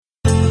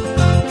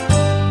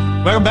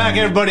Welcome back,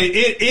 everybody.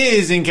 It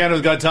is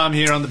Encounter God time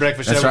here on The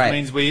Breakfast Show, That's which right.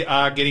 means we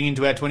are getting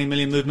into our 20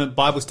 Million Movement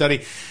Bible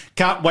study.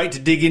 Can't wait to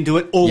dig into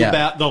it. All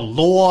about the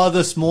law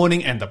this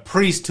morning and the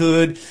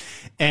priesthood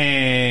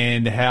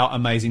and how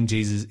amazing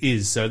Jesus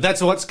is. So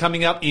that's what's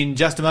coming up in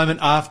just a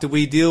moment after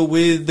we deal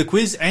with the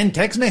quiz and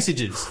text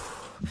messages.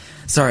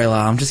 Sorry,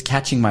 Lara, I'm just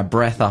catching my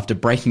breath after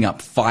breaking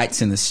up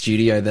fights in the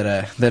studio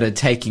that are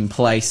taking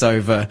place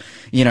over,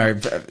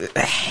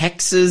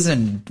 hexes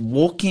and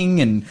walking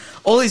and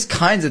all these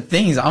kinds of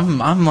things.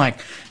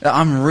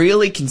 I'm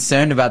really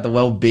concerned about the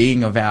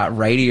well-being of our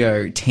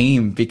radio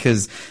team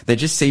because there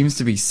just seems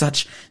to be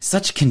such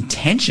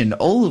contention,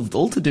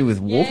 all to do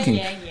with walking.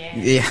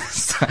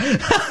 Yes.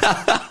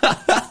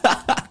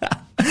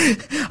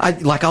 I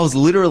was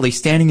literally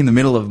standing in the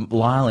middle of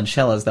Lyle and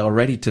Shell as they were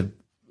ready to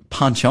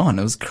punch on.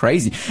 It was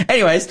crazy.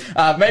 Anyways,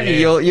 maybe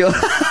you'll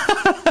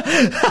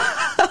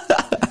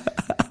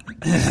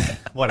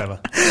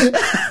Whatever.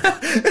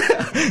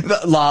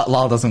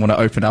 Lyle doesn't want to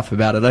open up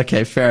about it.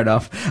 Okay, fair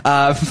enough.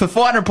 For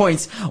 400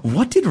 points,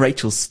 what did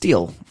Rachel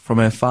steal from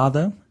her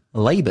father,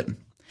 Laban?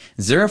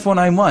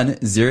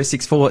 0491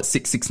 064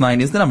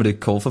 669 is the number to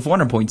call. For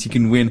 400 points, you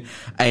can win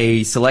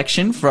a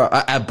selection for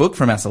a book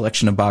from our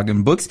selection of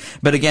bargain books.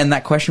 But again,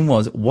 that question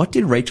was, what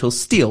did Rachel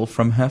steal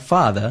from her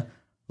father,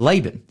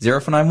 Laban?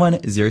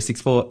 0491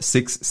 064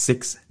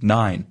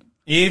 669.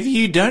 If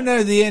you don't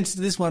know the answer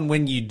to this one,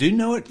 when you do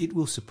know it, it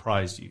will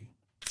surprise you.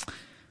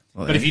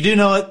 Well, but if you do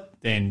know it,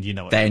 then you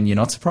know it. Then you're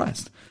not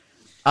surprised.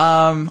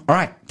 All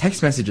right,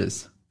 text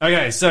messages.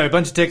 Okay, so a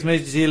bunch of text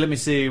messages here. Let me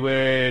see,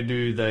 where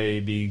do they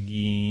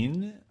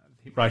begin?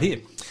 Right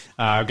here.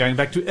 Going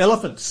back to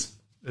elephants.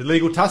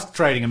 Illegal tusk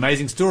trading,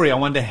 amazing story. I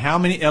wonder how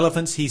many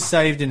elephants he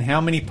saved and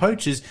how many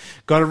poachers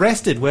got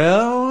arrested.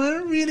 Well, they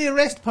don't really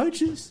arrest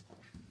poachers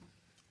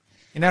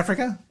in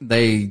Africa.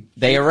 They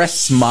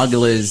arrest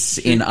smugglers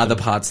in other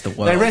parts of the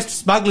world. They arrest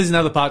smugglers in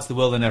other parts of the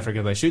world. In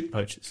Africa, they shoot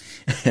poachers.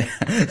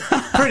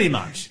 Pretty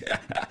much.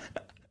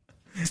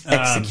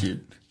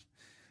 Execute.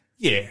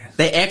 Yeah.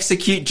 They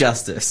execute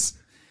justice.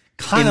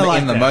 Kind of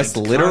like in the that. most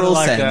literal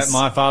like sense. That.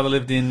 My father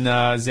lived in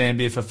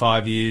Zambia for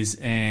 5 years,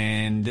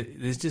 and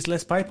there's just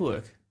less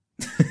paperwork.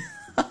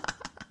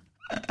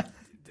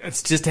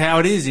 It's just how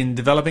it is in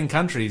developing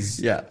countries.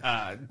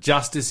 Yeah.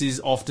 Justice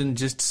is often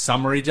just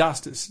summary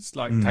justice. It's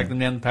like take them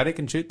down the paddock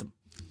and shoot them.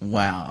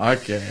 Wow.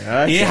 Okay.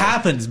 It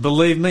happens.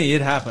 Believe me,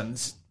 it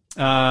happens.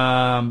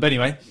 But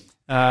anyway,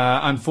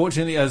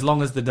 unfortunately, as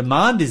long as the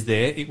demand is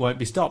there, it won't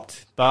be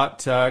stopped.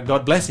 But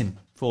God bless him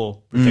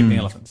for protecting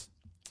elephants.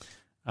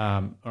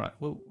 All right.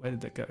 Well, where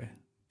did that go?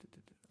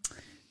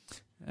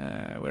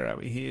 Where are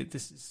we here?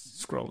 This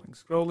is scrolling.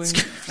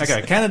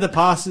 Okay. Canada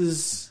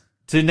passes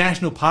to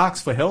national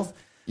parks for health.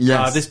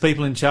 Yes. This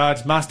people in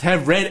charge must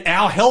have read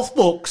our health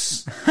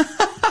books.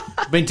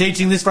 Been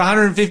teaching this for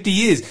 150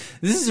 years.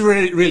 This is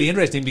really, really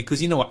interesting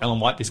because you know what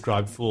Ellen White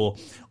described for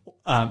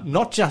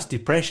not just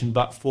depression,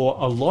 but for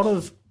a lot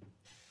of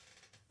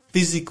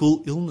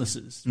physical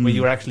illnesses where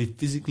you're actually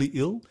physically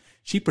ill.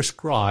 She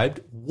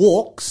prescribed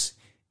walks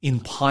in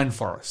pine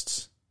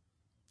forests.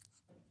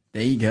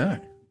 There you go.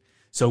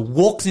 So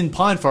walks in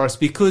pine forests,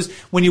 because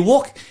when you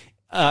walk,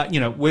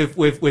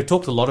 we've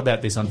talked a lot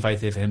about this on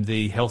Faith FM,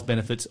 the health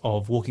benefits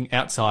of walking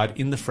outside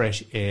in the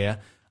fresh air,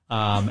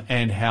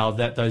 and how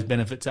those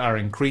benefits are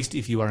increased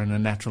if you are in a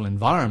natural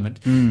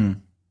environment.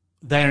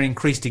 They are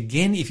increased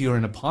again if you're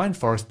in a pine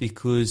forest,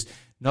 because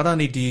not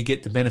only do you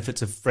get the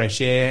benefits of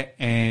fresh air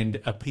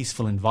and a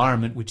peaceful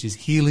environment, which is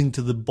healing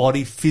to the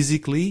body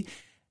physically,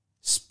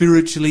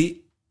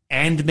 spiritually,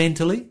 and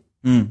mentally,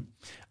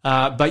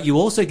 but you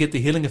also get the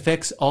healing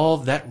effects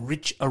of that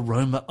rich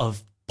aroma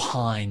of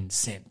pine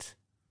scent.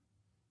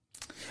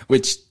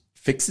 Which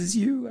fixes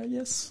you, I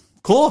guess.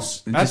 Of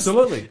course,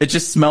 absolutely. It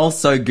just smells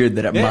so good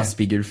that it must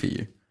be good for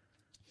you.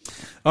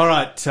 All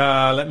right,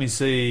 let me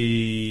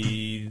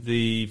see.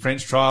 The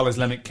French trial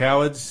Islamic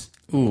cowards.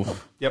 Ooh.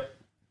 Yep.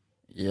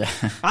 Yeah.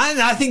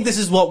 I think this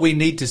is what we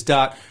need to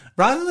start.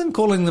 Rather than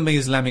calling them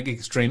Islamic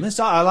extremists,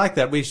 I like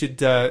that. We should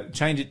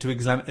change it to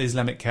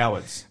Islamic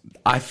cowards.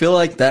 I feel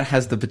like that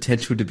has the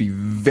potential to be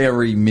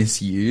very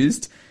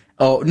misused.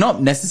 Oh,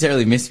 not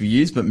necessarily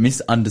misused, but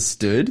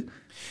misunderstood.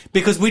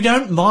 Because we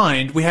don't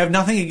mind. We have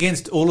nothing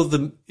against all of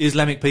the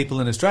Islamic people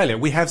in Australia.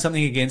 We have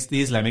something against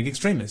the Islamic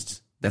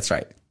extremists. That's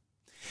right.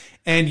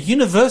 And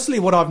universally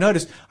what I've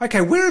noticed, okay,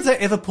 where have they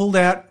ever pulled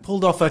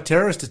off a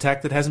terrorist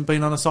attack that hasn't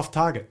been on a soft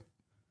target?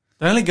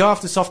 They only go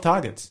after soft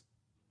targets.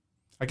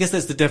 I guess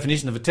that's the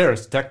definition of a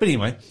terrorist attack. But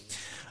anyway,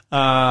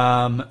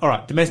 all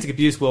right, domestic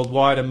abuse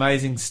worldwide,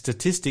 amazing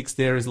statistics.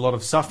 There is a lot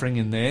of suffering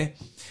in there.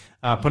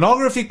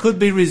 Pornography could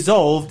be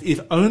resolved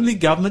if only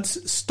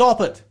governments stop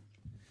it.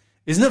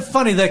 Isn't it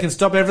funny they can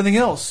stop everything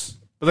else,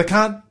 but they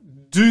can't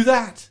do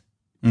that?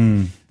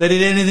 They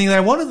did anything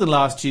they wanted the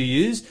last few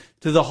years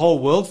to the whole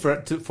world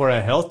for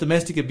our health.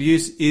 Domestic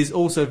abuse is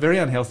also very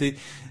unhealthy.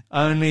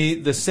 Only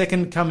the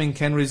second coming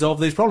can resolve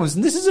these problems.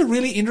 And this is a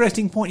really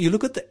interesting point. You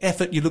look at the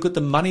effort, you look at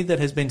the money that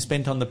has been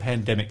spent on the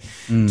pandemic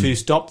to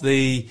stop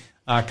the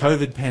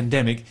COVID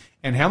pandemic,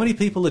 And how many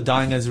people are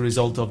dying as a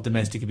result of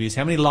domestic abuse?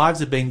 How many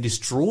lives are being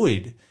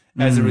destroyed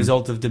as a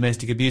result of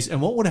domestic abuse?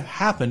 And what would have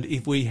happened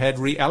if we had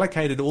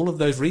reallocated all of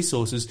those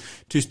resources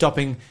to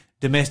stopping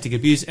domestic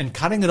abuse and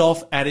cutting it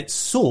off at its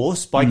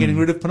source by getting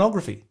rid of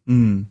pornography?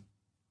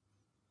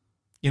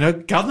 You know,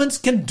 governments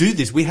can do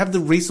this. We have the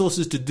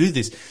resources to do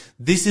this.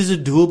 This is a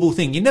doable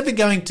thing. You're never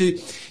going to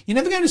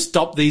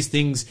stop these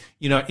things,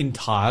 you know,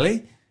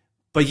 entirely,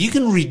 but you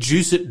can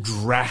reduce it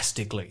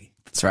drastically.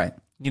 That's right.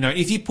 You know,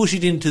 if you push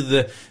it into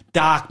the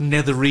dark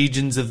nether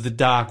regions of the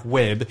dark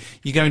web,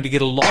 you're going to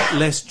get a lot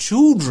less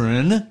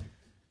children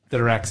that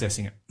are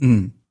accessing it.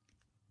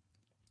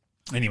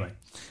 Anyway,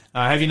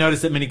 have you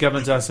noticed that many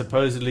governments are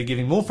supposedly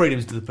giving more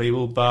freedoms to the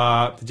people,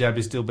 but the jab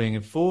is still being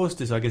enforced?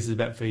 This, I guess, is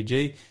about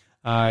Fiji.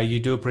 You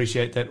do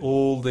appreciate that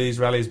all these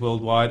rallies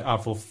worldwide are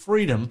for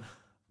freedom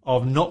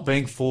of not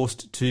being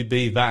forced to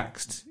be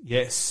vaxxed.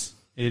 Yes,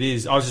 it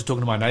is. I was just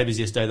talking to my neighbours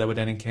yesterday. They were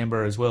down in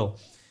Canberra as well.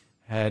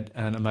 Had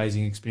an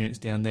amazing experience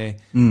down there.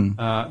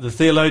 The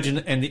theologian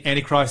and the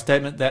Antichrist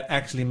statement, that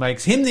actually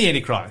makes him the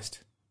Antichrist.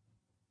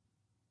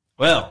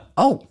 Well,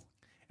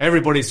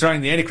 everybody's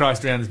throwing the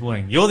Antichrist around this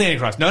morning. You're the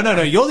Antichrist. No,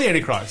 you're the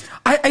Antichrist.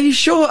 Are you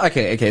sure?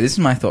 Okay, this is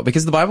my thought.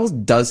 Because the Bible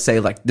does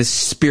say, like, the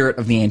spirit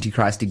of the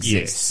Antichrist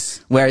exists.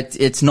 Yes. Where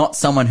it's not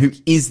someone who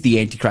is the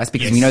Antichrist,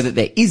 because we know that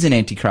there is an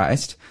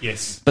Antichrist.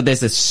 Yes. But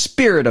there's a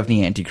spirit of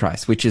the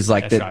Antichrist, which is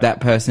like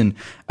that person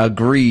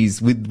agrees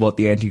with what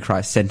the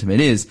Antichrist sentiment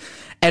is.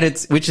 And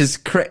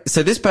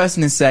so this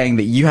person is saying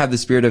that you have the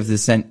spirit of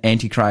this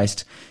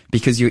Antichrist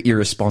because you're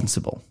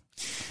irresponsible.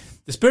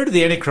 The spirit of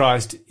the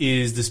Antichrist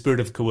is the spirit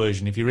of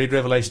coercion. If you read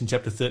Revelation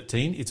chapter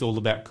 13, it's all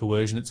about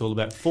coercion. It's all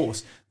about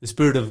force. The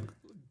spirit of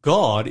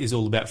God is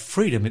all about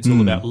freedom. It's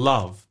all about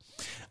love.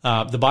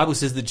 The Bible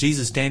says that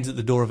Jesus stands at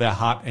the door of our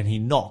heart and he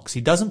knocks.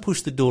 He doesn't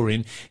push the door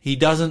in. He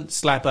doesn't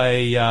slap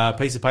a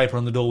piece of paper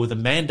on the door with a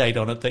mandate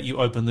on it that you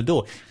open the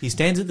door. He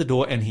stands at the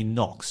door and he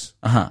knocks.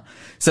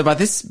 So by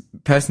this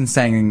person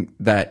saying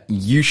that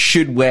you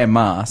should wear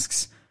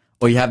masks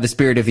or you have the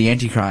spirit of the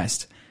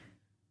Antichrist,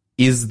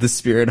 is the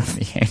spirit of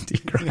the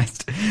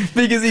Antichrist.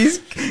 Because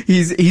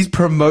he's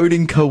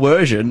promoting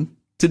coercion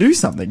to do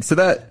something. So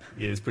that...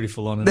 Yeah, it's pretty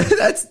full on. Isn't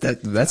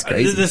it? That's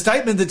crazy. The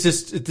statement that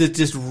just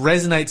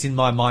resonates in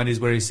my mind is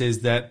where he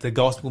says that the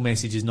gospel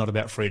message is not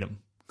about freedom.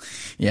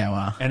 Yeah,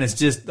 wow. And it's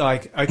just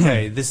like,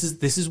 okay, this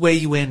is where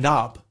you end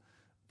up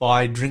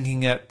by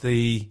drinking at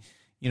the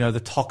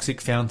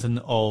toxic fountain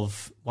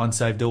of once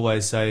saved,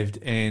 always saved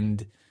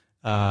and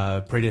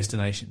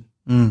predestination.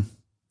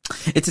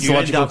 It's a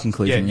logical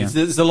conclusion. Yeah,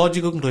 it's the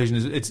logical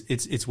conclusion.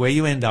 It's where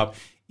you end up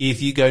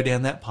if you go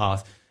down that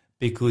path,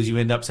 because you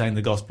end up saying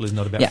the gospel is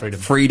not about freedom.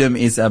 Freedom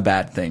is a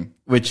bad thing,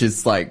 which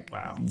is like,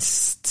 wow,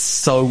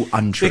 so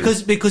untrue.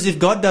 Because if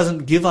God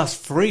doesn't give us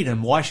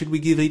freedom, why should we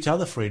give each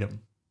other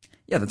freedom?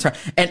 Yeah, that's right.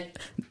 And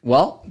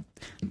well,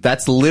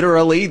 that's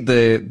literally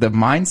the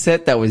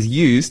mindset that was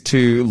used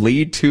to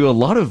lead to a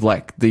lot of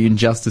like the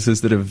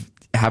injustices that have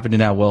happened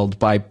in our world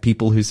by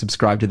people who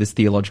subscribe to this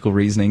theological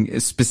reasoning,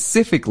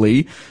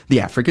 specifically the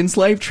African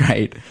slave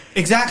trade.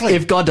 Exactly.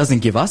 If God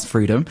doesn't give us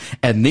freedom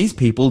and these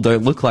people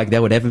don't look like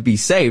they would ever be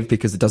saved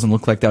because it doesn't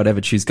look like they would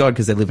ever choose God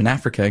because they live in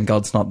Africa and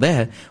God's not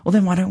there, well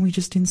then why don't we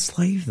just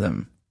enslave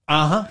them?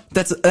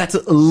 That's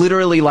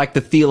literally like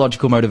the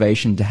theological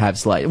motivation to have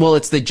slaves. Well,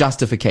 it's the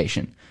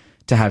justification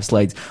to have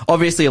slaves.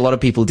 Obviously, a lot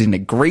of people didn't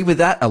agree with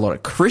that. A lot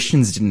of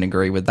Christians didn't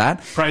agree with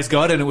that. Praise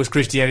God, and it was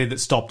Christianity that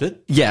stopped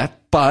it. Yeah,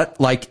 but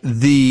like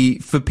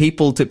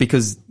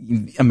because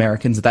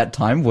Americans at that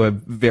time were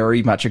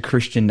very much a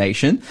Christian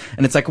nation,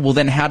 and it's like, well,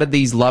 then how did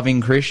these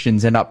loving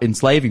Christians end up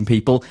enslaving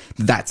people?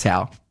 That's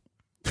how.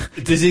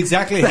 This is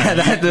exactly how.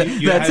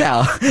 That's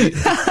how.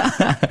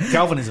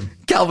 Calvinism.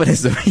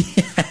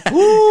 Yeah.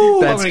 Ooh,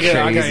 that's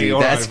crazy.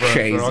 That's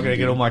crazy. I'm going to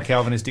get all my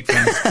Calvinistic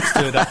friends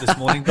stirred up this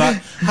morning. But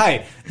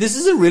hey, this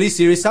is a really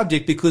serious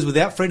subject because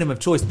without freedom of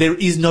choice, there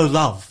is no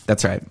love.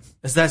 That's right.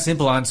 It's that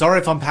simple. I'm sorry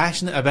if I'm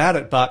passionate about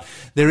it, but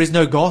there is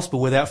no gospel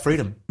without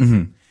freedom.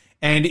 Mm-hmm.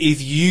 And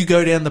if you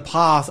go down the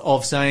path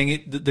of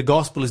saying that the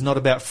gospel is not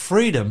about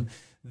freedom,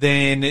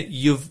 then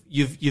you've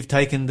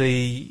taken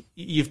the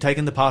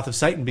path of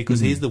Satan, because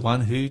he's the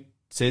one who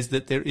says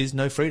that there is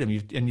no freedom,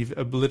 you've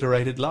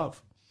obliterated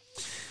love.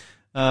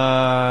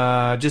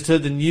 Just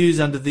heard the news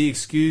under the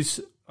excuse.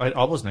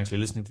 I wasn't actually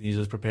listening to the news. I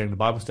was preparing the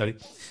Bible study.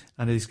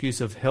 Under the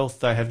excuse of health,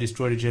 they have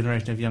destroyed a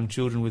generation of young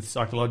children with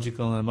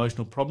psychological and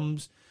emotional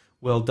problems.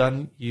 Well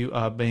done. You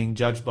are being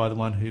judged by the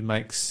one who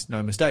makes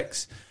no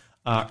mistakes.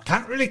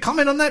 Can't really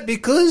comment on that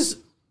because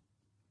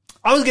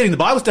I was getting the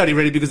Bible study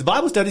ready, because the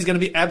Bible study is going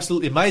to be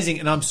absolutely amazing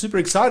and I'm super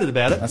excited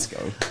about it. Let's go.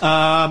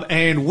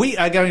 And we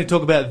are going to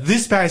talk about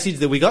this passage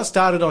that we got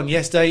started on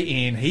yesterday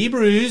in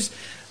Hebrews.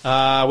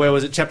 Where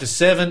was it? Chapter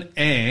 7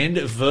 and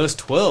verse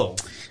 12.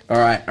 All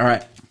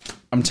right.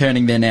 I'm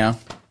turning there now.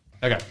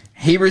 Okay.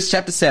 Hebrews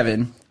chapter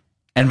 7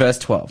 and verse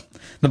 12.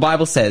 The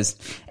Bible says,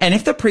 "And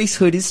if the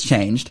priesthood is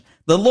changed,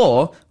 the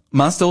law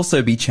must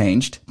also be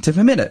changed to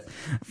permit it.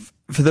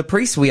 For the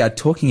priest we are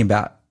talking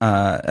about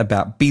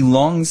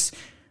belongs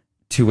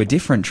to a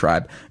different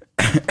tribe."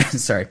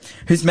 sorry,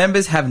 whose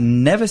members have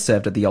never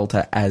served at the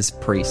altar as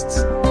priests.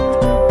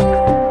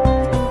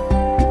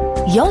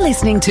 You're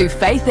listening to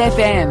Faith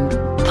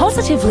FM,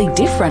 positively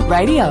different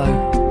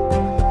radio.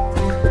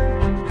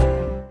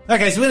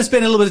 Okay, so we're going to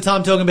spend a little bit of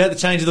time talking about the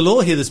change of the law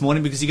here this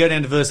morning because you go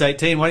down to verse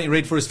 18. Why don't you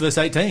read for us verse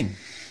 18?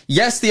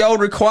 Yes, the old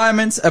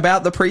requirements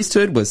about the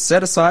priesthood was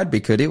set aside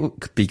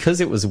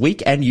because it was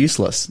weak and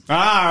useless.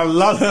 Ah, I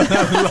love the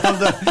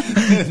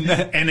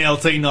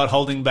NLT not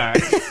holding back.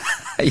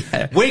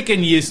 Yeah. Weak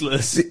and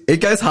useless. It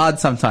goes hard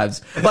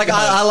sometimes. Like,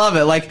 I love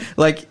it. Like,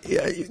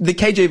 the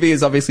KJV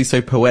is obviously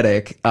so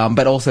poetic,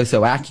 but also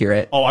so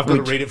accurate. Oh, I've got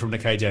to read it from the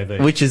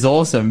KJV. Which is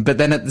awesome. But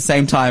then at the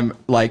same time,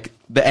 like,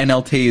 the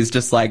NLT is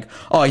just like,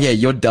 oh yeah,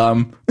 you're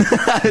dumb.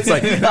 It's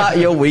like,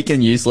 you're weak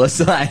and useless.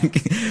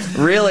 Like,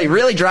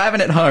 really driving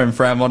it home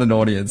for our modern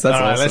audience. That's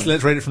all right, awesome.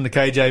 let's read it from the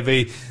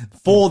KJV.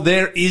 For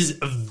there is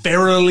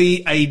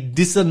verily a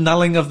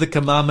disannulling of the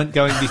commandment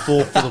going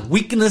before for the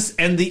weakness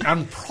and the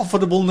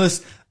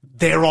unprofitableness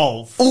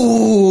thereof.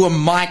 Ooh, a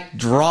mic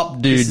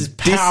drop, dude. This is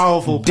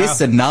powerful.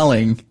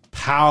 Disannulling.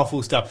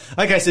 Powerful stuff.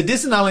 Okay, so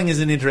disannulling is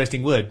an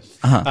interesting word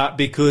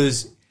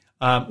because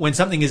when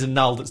something is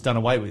annulled, it's done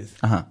away with.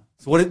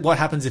 So what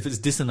happens if it's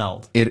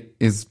disannulled? It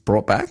is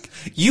brought back?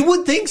 You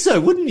would think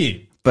so, wouldn't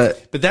you?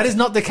 But that is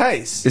not the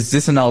case. Is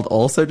disannulled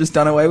also just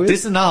done away with?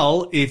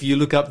 Disannul, if you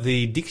look up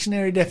the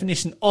dictionary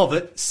definition of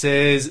it,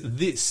 says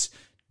this: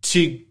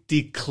 to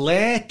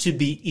declare to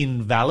be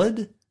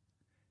invalid,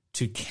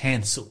 to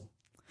cancel.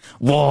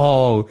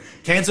 Whoa.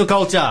 Cancel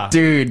culture.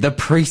 Dude, the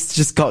priests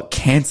just got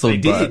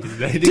cancelled, bro.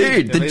 They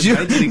did. Dude,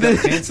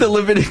 The the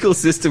Levitical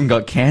system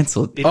got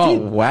cancelled. Oh,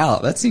 did. wow.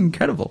 That's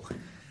incredible.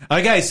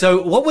 Okay,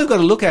 so what we've got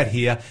to look at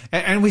here,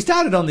 and we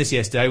started on this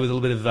yesterday with a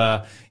little bit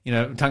of,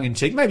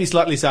 tongue-in-cheek, maybe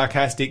slightly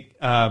sarcastic,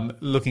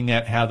 looking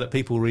at how that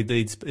people read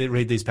these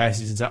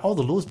passages and say, oh,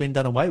 the law's been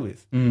done away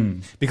with.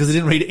 Because they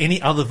didn't read any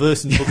other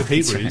verse in the book of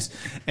Hebrews,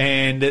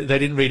 and they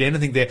didn't read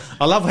anything there.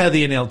 I love how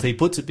the NLT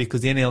puts it,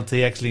 because the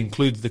NLT actually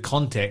includes the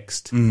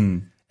context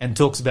and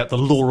talks about the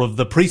law of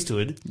the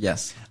priesthood.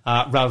 Yes.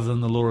 Rather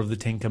than the law of the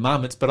Ten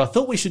Commandments. But I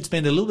thought we should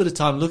spend a little bit of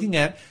time looking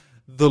at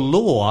the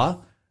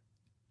law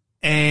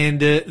and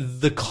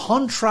the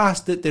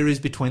contrast that there is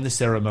between the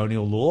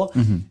ceremonial law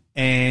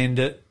and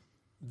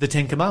the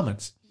Ten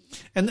Commandments.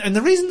 And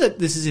the reason that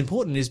this is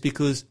important is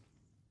because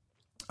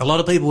a lot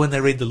of people, when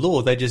they read the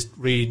law, they just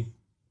read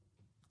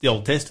the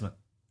Old Testament.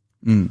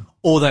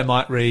 Or they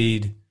might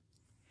read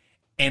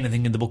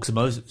anything in the books of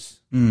Moses.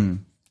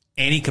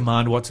 Any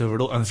command whatsoever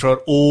at all, and throw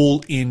it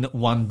all in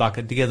one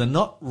bucket together,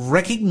 not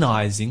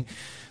recognizing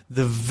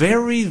the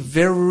very,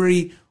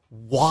 very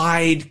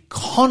wide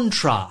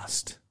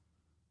contrast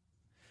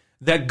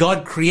that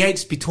God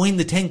creates between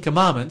the Ten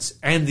Commandments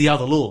and the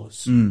other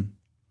laws.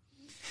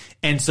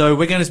 And so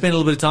we're going to spend a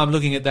little bit of time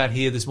looking at that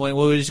here this morning.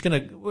 Well, it's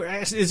going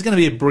to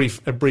be a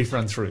brief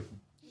run through.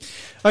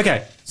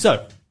 Okay,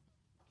 so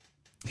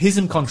here's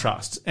some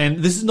contrasts. And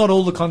this is not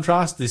all the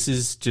contrast. This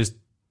is just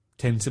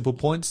 10 simple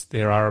points.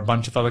 There are a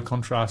bunch of other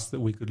contrasts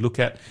that we could look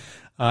at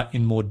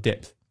in more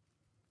depth.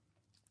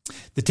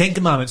 The Ten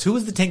Commandments. Who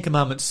was the Ten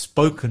Commandments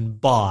spoken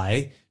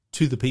by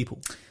to the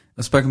people?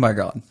 Spoken by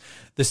God.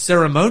 The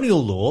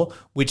ceremonial law,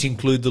 which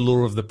include the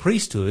law of the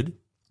priesthood,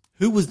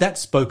 who was that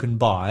spoken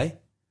by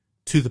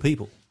to the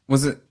people?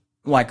 Was it,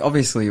 like,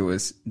 obviously it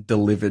was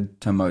delivered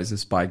to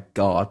Moses by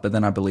God, but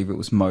then I believe it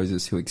was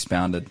Moses who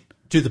expounded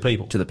to the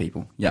people. To the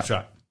people, yeah. That's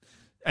right.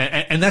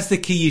 And that's the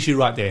key issue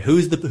right there. Who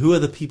are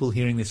the people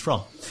hearing this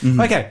from?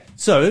 Okay,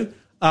 so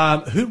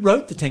who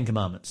wrote the Ten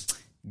Commandments?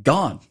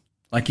 God,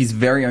 like his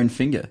very own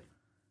finger.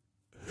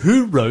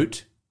 Who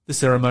wrote the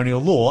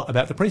ceremonial law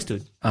about the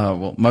priesthood?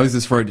 Well,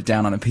 Moses wrote it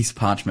down on a piece of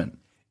parchment.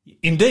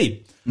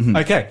 Indeed.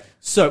 Okay,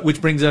 so which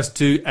brings us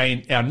to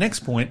our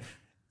next point,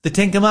 the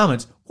Ten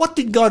Commandments. What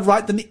did God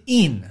write them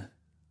in?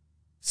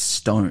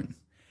 Stone.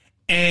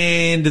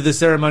 And the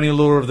ceremonial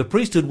law of the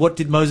priesthood, what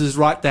did Moses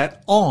write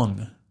that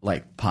on?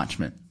 Like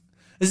parchment.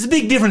 There's a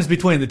big difference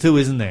between the two,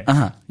 isn't there?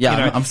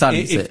 Yeah, I'm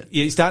starting to see it.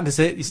 You're starting to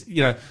see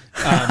it.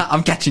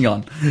 I'm catching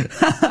on.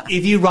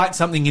 If you write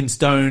something in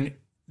stone,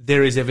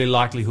 there is every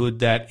likelihood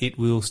that it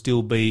will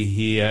still be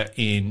here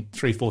in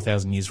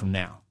 3,000-4,000 years from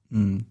now.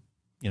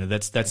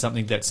 That's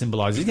something that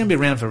symbolizes it's going to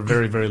be around for a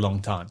very, very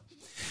long time.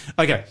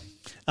 Okay.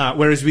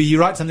 Whereas you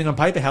write something on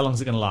paper, how long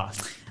is it going to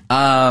last?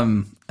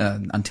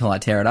 Until I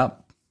tear it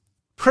up.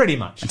 Pretty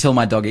much. Until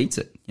my dog eats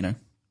it,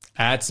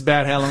 That's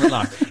about how long it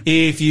lasts.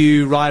 If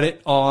you write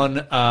it on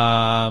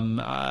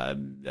a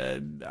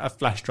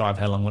flash drive,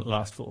 how long will it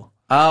last for?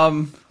 I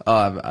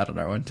don't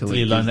know, until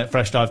you loan that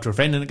flash drive to a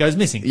friend and it goes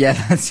missing. Yeah,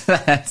 that's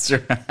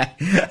right.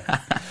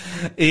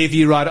 If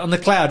you write it on the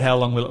cloud, how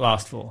long will it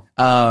last for?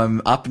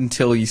 Up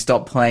until you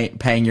stop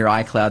paying your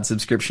iCloud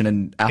subscription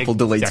and Apple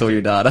deletes all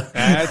your data.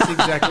 That's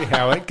exactly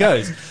how it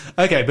goes.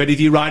 Okay, but if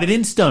you write it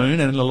in stone,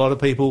 and a lot of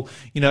people,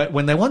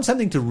 when they want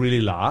something to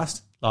really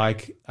last,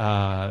 like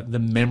the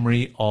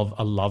memory of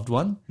a loved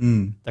one,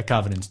 they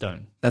carve it in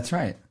stone. That's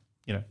right.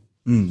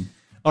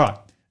 All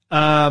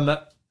right.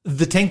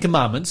 the Ten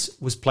Commandments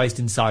was placed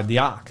inside the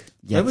ark.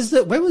 Yes.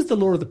 Where was the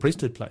law of the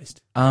priesthood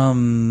placed?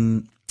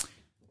 Well,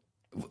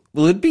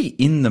 it'd be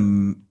in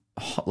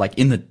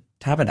the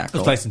tabernacle. It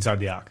was placed inside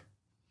the ark.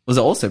 Was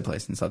it also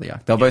placed inside the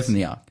ark? They were both in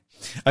the ark.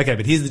 Okay,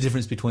 but here's the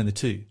difference between the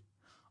two.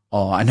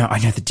 Oh, I know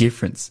the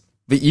difference.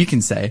 But you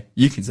can say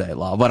it,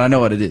 Lyle, but I know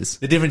what it is.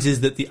 The difference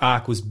is that the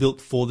ark was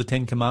built for the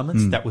Ten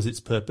Commandments. That was its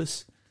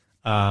purpose.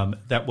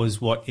 That was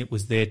what it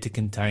was there to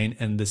contain,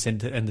 and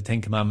the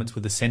Ten Commandments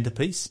were the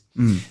centerpiece.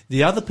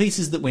 The other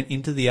pieces that went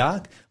into the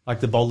ark, like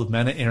the bowl of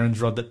manna, Aaron's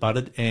rod that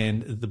budded,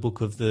 and the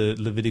book of the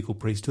Levitical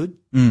priesthood,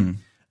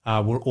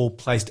 were all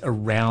placed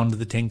around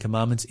the Ten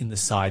Commandments in the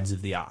sides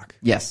of the ark.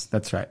 Yes,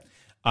 that's right.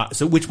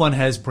 So which one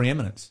has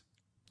preeminence?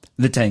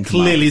 The Ten Commandments.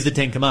 Clearly the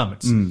Ten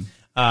Commandments.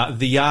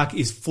 The ark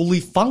is fully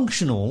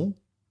functional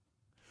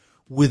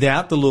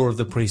without the law of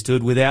the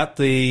priesthood, without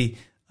the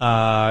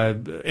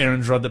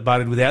Aaron's rod that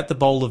budded, without the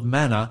bowl of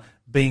manna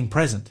being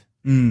present.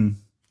 It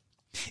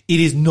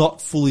is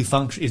not fully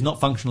is not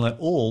functional at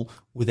all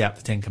without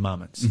the Ten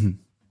Commandments.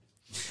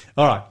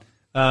 All right.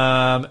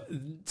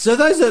 So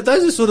those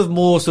are sort of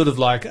more sort of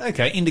like,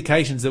 okay,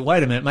 indications that,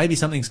 wait a minute, maybe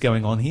something's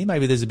going on here.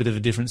 Maybe there's a bit of a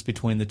difference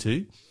between the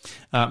two.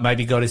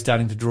 Maybe God is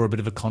starting to draw a bit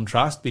of a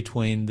contrast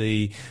between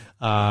the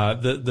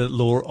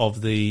law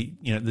of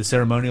the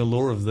ceremonial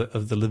law of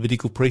the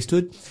Levitical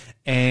priesthood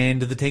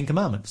and the Ten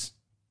Commandments.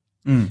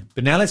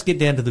 But now let's get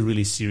down to the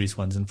really serious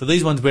ones. And for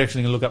these ones, we're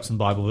actually going to look up some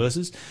Bible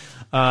verses.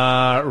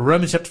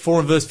 Romans chapter 4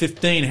 and verse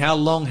 15. How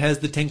long has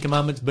the Ten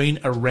Commandments been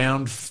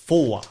around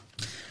for?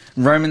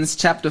 Romans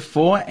chapter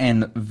 4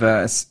 and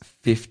verse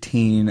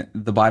 15,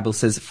 the Bible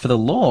says, "For the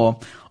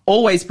law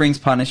always brings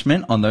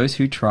punishment on those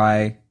who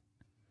try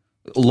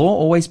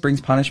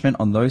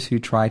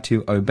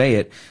to obey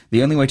it.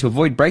 The only way to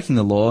avoid breaking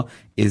the law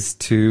is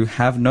to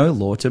have no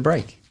law to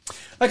break."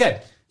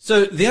 Okay.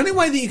 So the only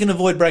way that you can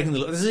avoid breaking the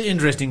law, this is an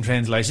interesting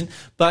translation,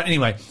 but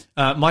anyway,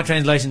 my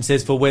translation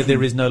says, "For where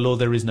there is no law,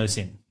 there is no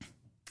sin."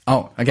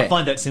 Oh, okay. I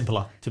find that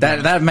simpler. To be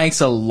honest. That makes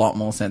a lot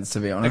more sense, to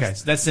be honest. Okay,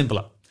 so that's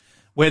simpler.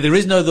 Where there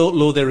is no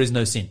law, there is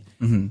no sin.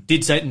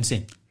 Did Satan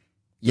sin?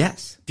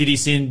 Yes. Did he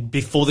sin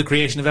before the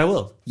creation of our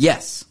world?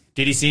 Yes.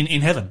 Did he sin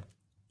in heaven?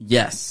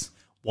 Yes.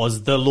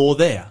 Was the law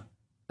there?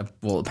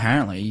 Well,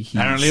 apparently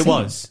it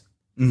was.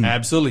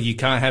 Absolutely. You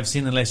can't have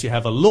sin unless you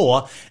have a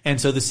law,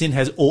 and so the sin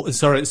has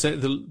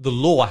the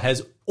law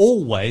has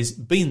always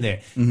been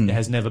there. There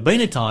has never been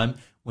a time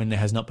when there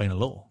has not been a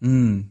law.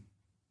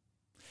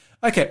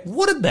 Okay,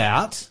 what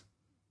about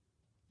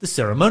the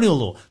ceremonial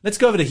law? Let's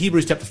go over to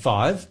Hebrews chapter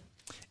 5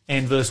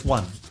 and verse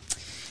 1.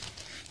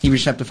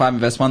 Hebrews chapter 5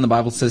 and verse 1, the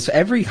Bible says, "For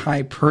every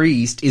high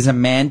priest is a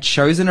man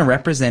chosen to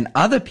represent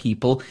other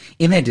people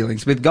in their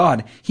dealings with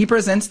God. He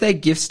presents their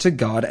gifts to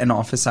God and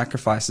offers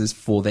sacrifices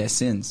for their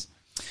sins."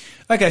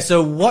 Okay,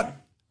 so what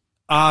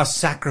are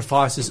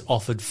sacrifices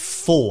offered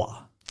for?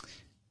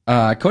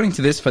 According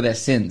to this, for their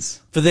sins.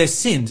 For their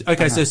sins.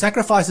 Okay, so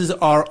sacrifices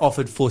are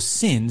offered for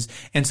sins,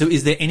 and so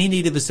is there any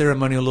need of a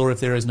ceremonial law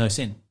if there is no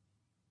sin?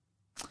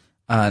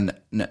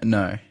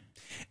 No.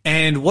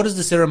 And what does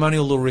the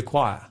ceremonial law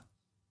require?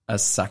 A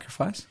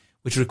sacrifice?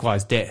 Which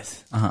requires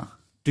death. Uh-huh.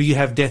 Do you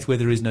have death where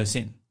there is no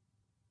sin?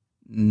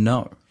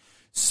 No.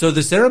 So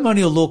the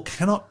ceremonial law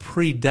cannot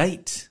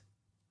predate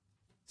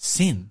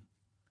sin.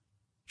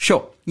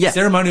 Sure. Yeah.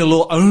 Ceremonial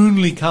law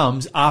only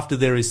comes after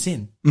there is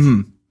sin.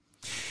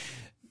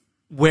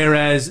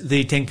 Whereas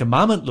the Ten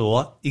Commandment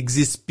law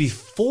exists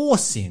before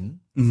sin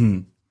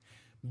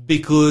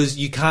because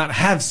you can't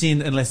have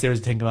sin unless there is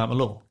a Ten Commandment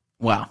law.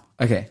 Wow.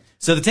 Okay.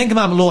 So the Ten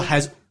Commandment law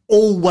has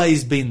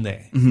always been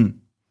there.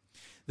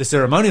 The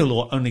ceremonial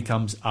law only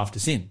comes after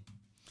sin.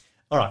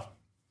 All right.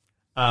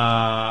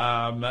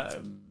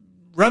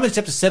 Romans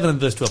chapter 7 and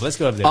verse 12. Let's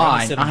go over there.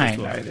 I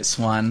know this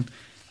one.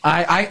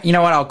 You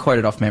know what? I'll quote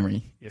it off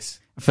memory. Yes.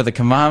 "For the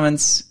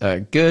commandments are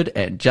good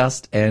and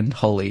just and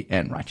holy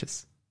and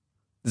righteous."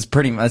 That's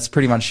pretty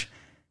much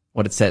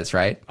what it says,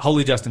 right?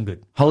 Holy, just, and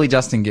good. Holy,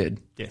 just, and good.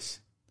 Yes.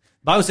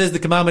 The Bible says the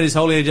commandment is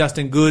holy, just,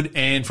 and good.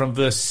 And from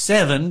verse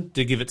 7,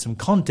 to give it some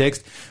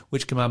context,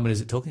 which commandment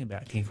is it talking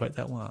about? Can you quote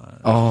that one?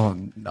 Oh,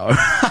 no.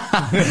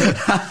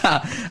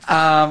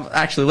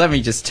 Actually, let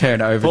me just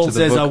turn over Paul to the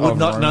says, book "I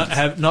would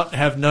of not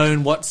have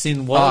known what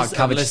sin was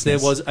unless there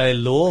was a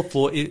law,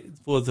 for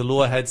the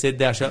law had said,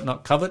 'Thou shalt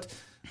not covet.'"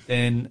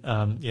 Then,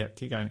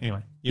 keep going.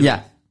 Anyway.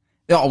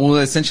 Oh, well,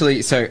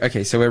 essentially, so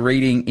we're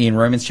reading in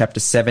Romans chapter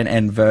 7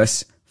 and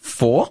verse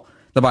 4.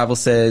 The Bible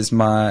says,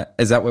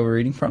 is that where we're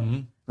reading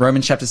from?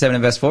 Romans chapter 7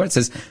 and verse 4, it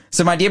says,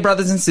 "So my dear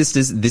brothers and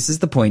sisters, this is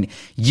the point.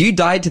 You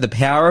died to the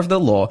power of the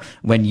law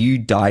when you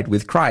died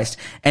with Christ.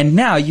 And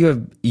now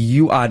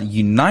you are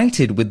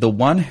united with the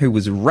one who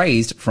was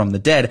raised from the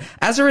dead.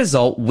 As a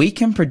result, we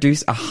can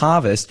produce a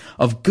harvest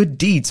of good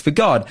deeds for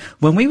God.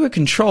 When we were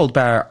controlled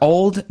by our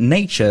old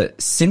nature,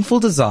 sinful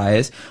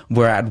desires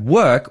were at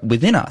work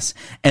within us.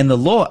 And the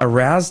law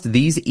aroused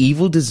these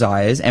evil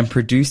desires and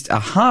produced a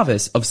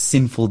harvest of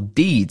sinful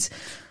deeds."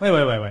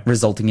 Wait.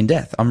 Resulting in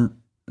death.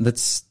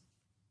 That's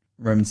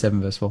Romans 7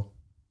 verse 4.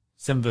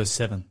 7 verse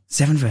 7.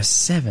 7 verse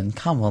 7.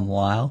 Come on,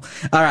 Lyle.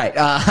 All right.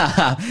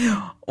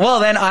 Well,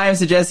 then I am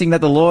suggesting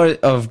that the law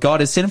of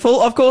God is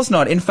sinful. Of course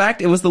not. In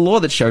fact, it was the law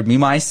that showed me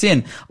my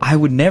sin. I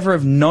would never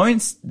have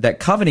known that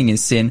coveting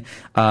is sin,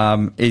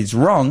 is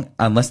wrong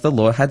unless the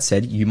law had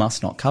said you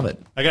must not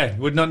covet. Okay,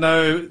 would not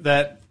know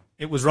that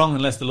it was wrong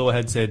unless the law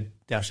had said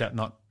thou shalt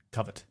not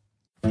covet.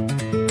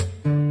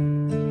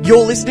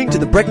 You're listening to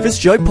the Breakfast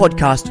Show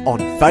podcast on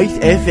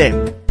Faith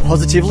FM.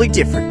 Positively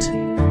different.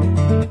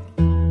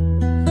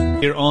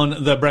 Here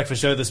on the Breakfast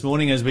Show this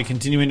morning, as we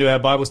continue into our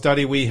Bible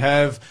study, we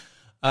have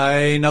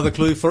another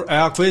clue for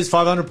our quiz,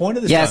 500 pointer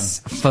this time.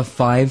 Yes, for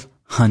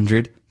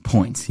 500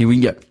 points. Here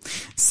we go.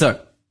 So,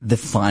 the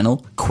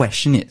final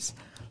question is,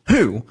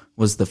 who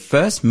was the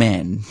first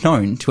man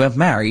known to have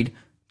married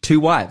 2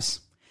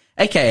 wives?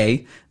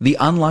 AKA, the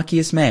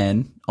unluckiest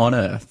man on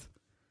earth.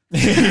 Or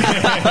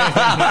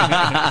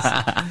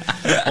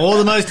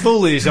the most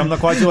foolish. I'm not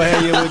quite sure how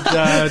you would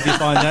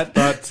define that,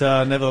 but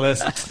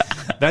nevertheless,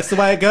 that's the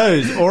way it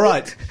goes. All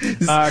right.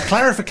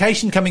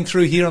 Clarification coming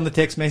through here on the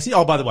text message.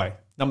 Oh, by the way,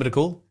 number to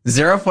call?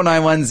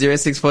 0491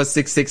 064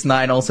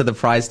 669, also the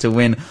prize to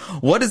win.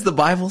 What does the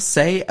Bible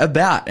say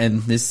about?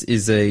 And this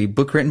is a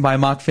book written by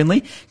Mark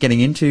Finley, getting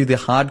into the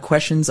hard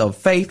questions of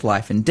faith,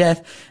 life and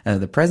death,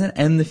 the present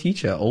and the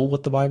future, all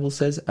what the Bible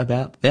says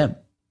about them.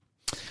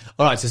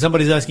 All right, so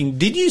somebody's asking,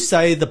 did you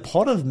say the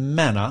pot of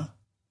manna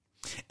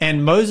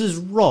and Moses'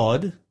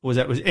 rod, was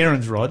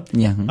Aaron's rod,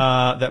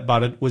 that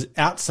budded, was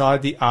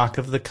outside the Ark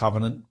of the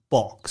Covenant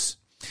box?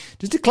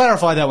 Just to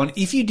clarify that one,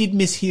 if you did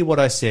mishear what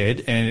I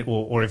said,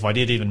 or if I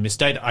did even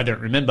misstate it, I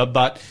don't remember,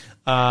 but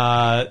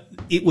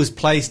it was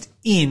placed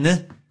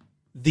in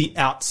the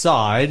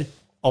outside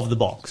of the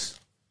box.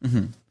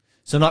 Mm-hmm.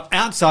 So not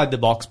outside the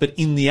box, but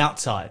in the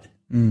outside.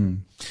 Mm.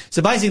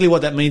 So basically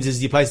what that means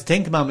is you place the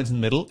 10 Commandments in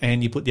the middle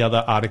and you put the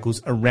other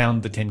articles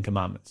around the 10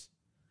 Commandments.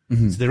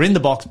 Mm-hmm. So they're in the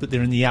box, but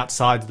they're in the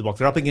outsides of the box.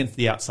 They're up against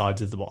the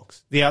outsides of the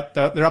box. They're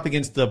up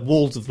against the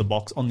walls of the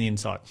box on the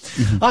inside.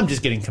 Mm-hmm. I'm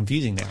just getting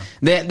confusing now.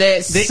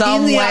 They're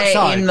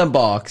somewhere in the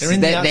box. They're in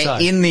the outside.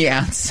 They're in the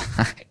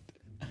outside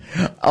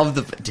of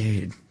the...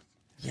 Dude.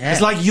 Yeah.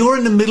 It's like you're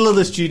in the middle of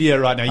the studio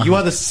right now. Uh-huh. You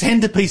are the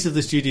centerpiece of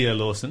the studio,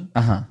 Lawson.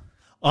 Uh-huh.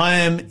 I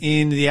am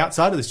in the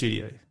outside of the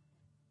studio.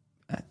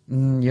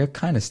 You're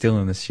kind of still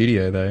in the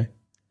studio, though.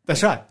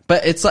 That's right.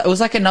 But it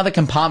was like another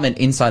compartment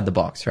inside the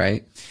box,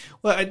 right?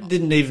 Well, it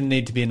didn't even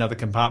need to be another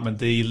compartment.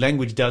 The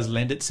language does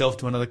lend itself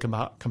to another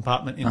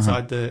compartment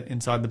inside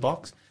the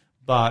box.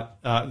 But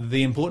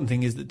the important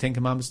thing is that 10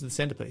 Commandments are the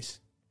centerpiece.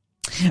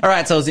 All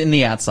right, so it was in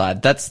the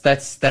outside. That's right.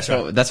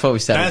 That's what we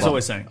said. That's what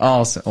we're saying. Oh,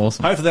 awesome.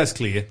 Hopefully that's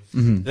clear.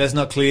 Mm-hmm. If that's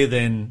not clear,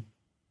 then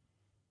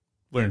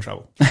we're in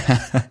trouble.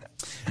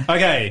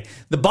 Okay,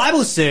 the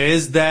Bible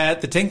says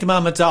that the 10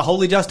 Commandments are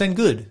holy, just, and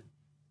good.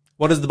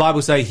 What does the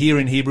Bible say here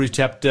in Hebrews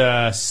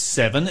chapter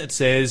 7? It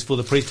says, for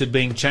the priesthood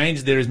being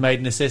changed, there is made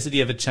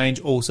necessity of a change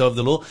also of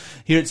the law.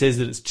 Here it says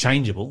that it's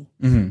changeable.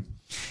 Mm-hmm.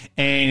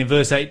 And in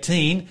verse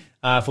 18,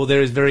 for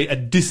there is a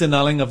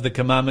disannulling of the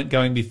commandment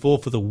going before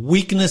for the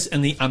weakness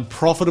and the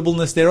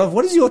unprofitableness thereof.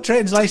 What does your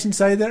translation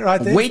say there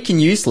right there? Weak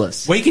and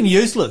useless. Weak and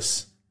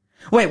useless.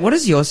 Wait, what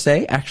does yours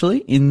say, actually,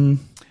 in...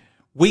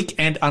 Weak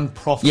and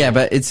unprofitable. Yeah,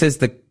 but it says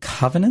the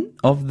covenant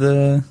of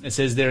the... It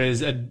says there is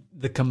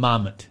the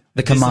commandment.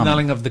 The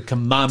commandment. Disannulling of the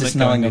commandment.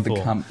 Disannulling of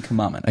the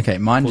commandment. Okay,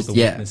 mine just,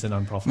 weakness and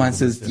unprofitable. Mine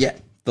says,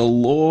 the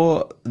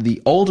law,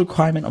 the old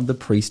requirement of the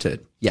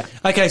priesthood. Yeah.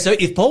 Okay, so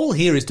if Paul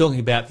here is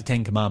talking about the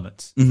 10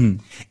 Commandments,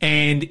 mm-hmm.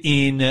 and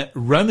in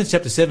Romans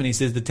chapter 7 he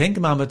says the 10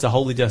 Commandments are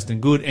holy, just,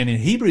 and good, and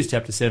in Hebrews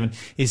chapter 7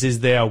 he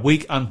says they are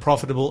weak,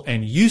 unprofitable,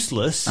 and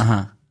useless,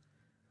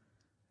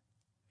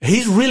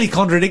 he's really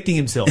contradicting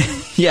himself.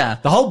 Yeah.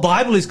 The whole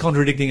Bible is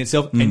contradicting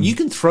itself, and you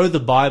can throw the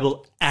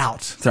Bible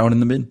out. Throw it in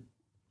the bin.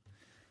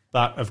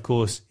 But, of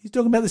course, he's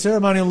talking about the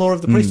ceremonial law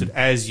of the priesthood,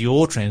 as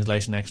your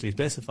translation actually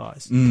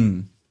specifies.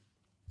 Mm.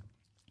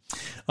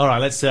 All right,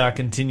 let's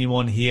continue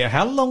on here.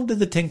 How long did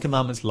the 10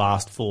 Commandments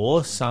last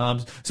for?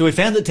 So we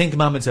found that 10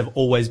 Commandments have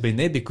always been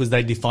there because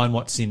they define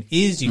what sin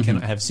is. You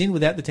cannot have sin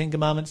without the 10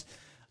 Commandments.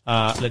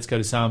 Let's go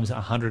to Psalms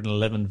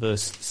 111,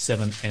 verse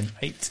 7 and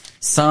 8.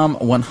 Psalm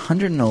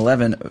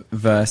 111,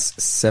 verse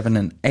 7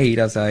 and 8,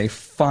 as I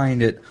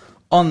find it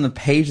on the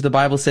page, the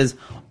Bible says,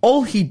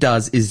 all he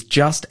does is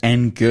just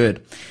and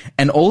good,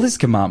 and all his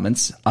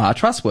commandments are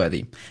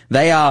trustworthy.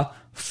 They are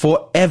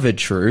forever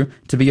true,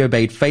 to be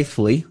obeyed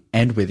faithfully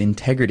and with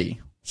integrity.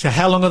 So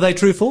how long are they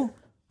true for?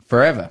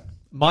 Forever.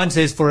 Mine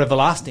says for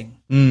everlasting.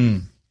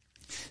 Mm.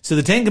 So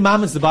the 10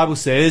 Commandments, the Bible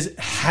says,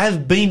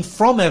 have been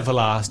from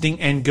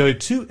everlasting and go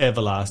to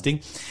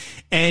everlasting.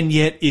 And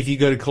yet, if you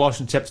go to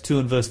Colossians chapter 2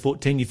 and verse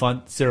 14, you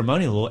find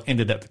ceremonial law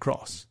ended at the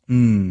cross.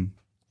 Mm.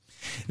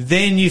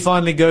 Then you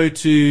finally go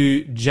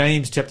to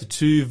James chapter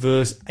 2,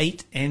 verse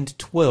 8 and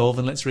 12,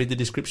 and let's read the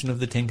description of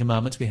the 10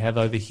 Commandments we have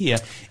over here.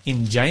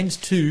 In James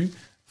 2,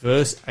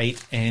 verse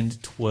 8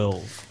 and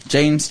 12.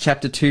 James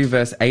chapter 2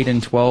 verse 8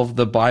 and 12,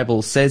 the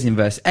Bible says in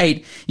verse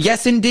 8,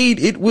 "Yes, indeed,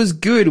 it was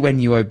good when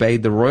you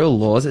obeyed the royal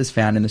laws as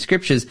found in the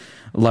scriptures.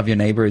 Love your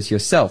neighbor as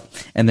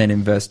yourself." And then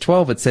in verse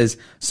 12 it says,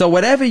 "So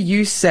whatever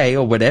you say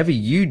or whatever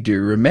you do,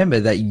 remember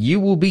that you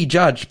will be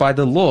judged by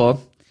the law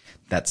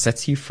that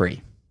sets you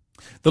free."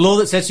 The law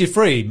that sets you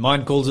free.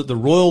 Mine calls it the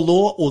royal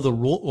law or the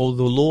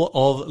law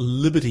of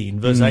liberty. In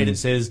verse 8 it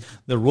says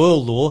the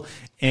royal law,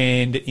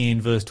 and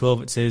in verse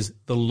 12 it says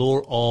the law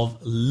of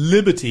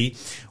liberty.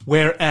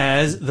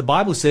 Whereas the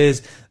Bible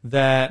says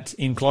that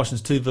in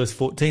Colossians 2 verse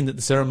 14 that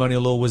the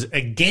ceremonial law was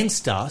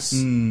against us.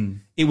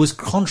 It was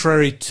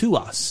contrary to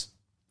us.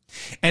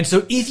 And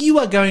so if you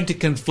are going to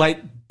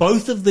conflate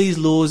both of these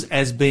laws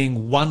as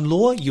being one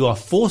law, you are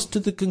forced to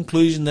the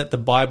conclusion that the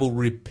Bible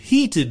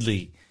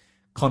repeatedly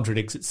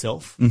contradicts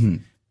itself.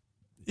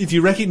 If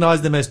you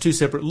recognize them as two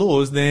separate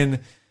laws, then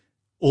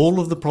all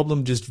of the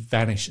problem just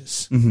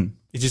vanishes.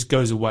 It just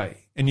goes away.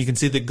 And you can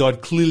see that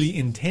God clearly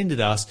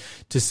intended us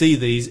to see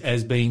these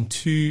as being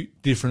two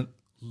different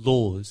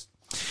laws.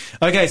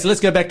 Okay, so let's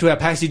go back to our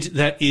passage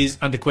that is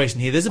under question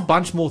here. There's a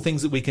bunch more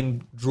things that we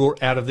can draw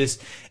out of this.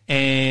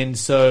 And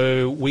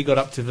so we got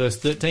up to verse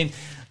 13.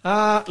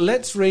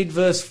 Let's read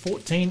verse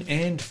 14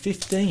 and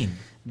 15.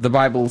 The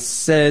Bible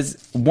says,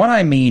 "What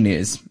I mean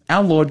is,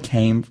 our Lord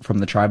came from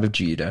the tribe of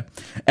Judah,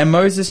 and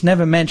Moses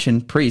never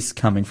mentioned priests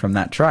coming from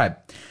that tribe.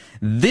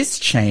 This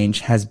change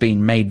has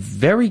been made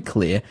very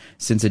clear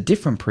since a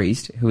different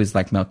priest, who is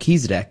like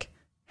Melchizedek,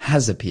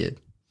 has appeared."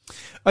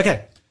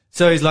 Okay,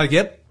 so he's like,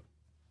 yep,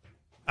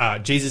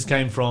 Jesus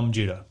came from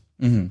Judah.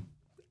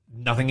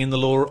 Nothing in the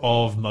law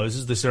of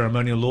Moses, the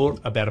ceremonial law,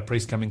 about a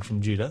priest coming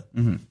from Judah.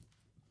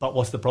 But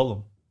what's the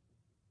problem?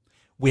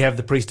 We have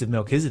the priest of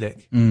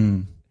Melchizedek.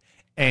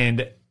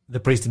 And the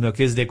priest of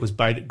Melchizedek was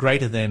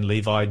greater than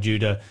Levi,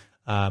 Judah,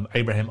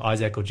 Abraham,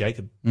 Isaac, or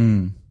Jacob.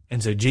 And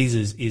so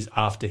Jesus is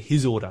after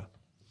his order.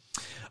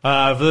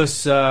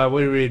 Verse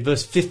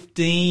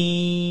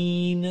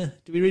 15.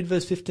 Did we read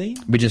verse 15?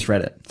 We just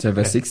read it. So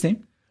verse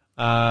 16.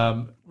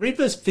 Read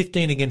verse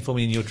 15 again for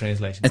me in your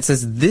translation. It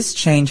says, "This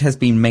change has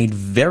been made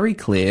very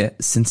clear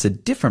since a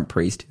different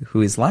priest,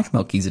 who is like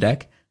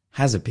Melchizedek,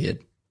 has appeared."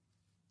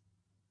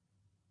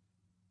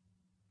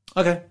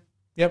 Okay.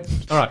 Yep.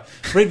 All right.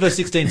 Read verse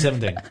 16,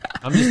 17.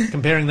 I'm just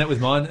comparing that with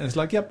mine, and it's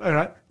like, yep, all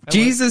right.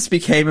 Jesus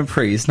became a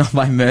priest not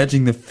by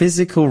merging the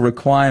physical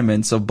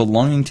requirements of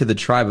belonging to the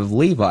tribe of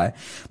Levi,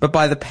 but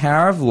by the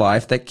power of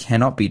life that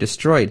cannot be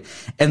destroyed.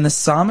 And the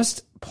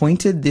psalmist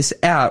pointed this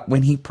out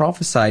when he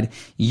prophesied,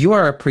 "You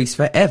are a priest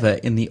forever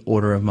in the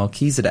order of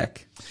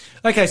Melchizedek."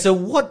 Okay, so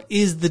what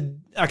is the...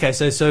 Okay,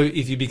 so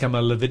if you become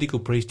a Levitical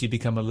priest, you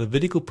become a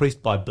Levitical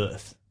priest by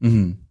birth.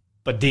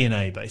 By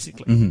DNA,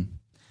 basically.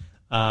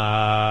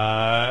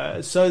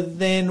 So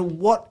then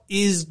what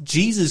is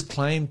Jesus'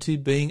 claim to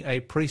being a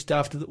priest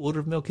after the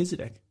order of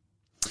Melchizedek?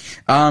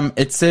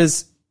 It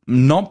says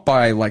not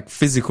by like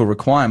physical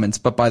requirements,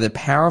 but by the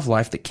power of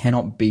life that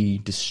cannot be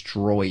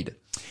destroyed.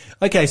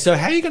 Okay, so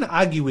how are you going to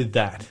argue with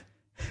that?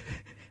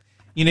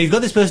 You know, you've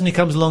got this person who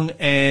comes along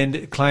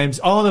and claims,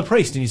 "Oh, I'm a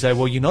priest." And you say,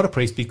 "Well, you're not a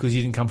priest because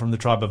you didn't come from the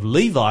tribe of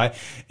Levi."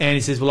 And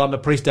he says, "Well, I'm a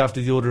priest after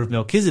the order of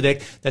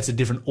Melchizedek." That's a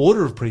different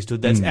order of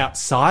priesthood. That's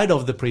outside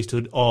of the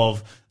priesthood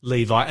of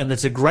Levi, and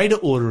that's a greater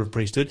order of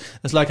priesthood.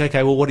 It's like,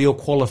 okay, well, what are your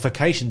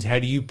qualifications? How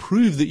do you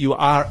prove that you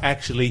are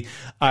actually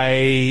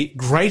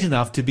great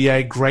enough to be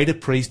a greater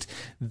priest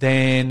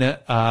than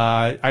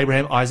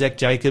Abraham, Isaac,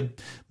 Jacob,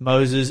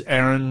 Moses,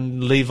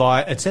 Aaron,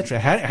 Levi, etc.?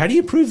 How do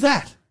you prove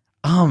that?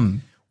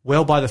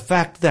 Well, by the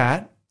fact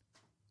that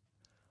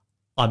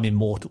I'm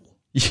immortal.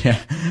 Yeah.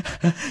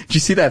 Did you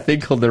see that thing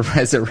called the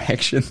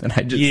resurrection that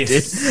I just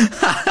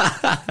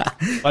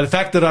did? By the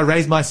fact that I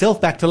raised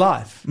myself back to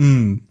life.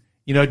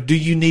 You know, do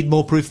you need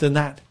more proof than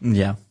that?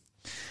 Yeah.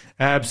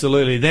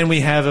 Absolutely. Then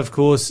we have, of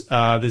course,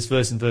 this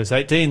verse in verse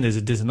 18. There's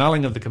a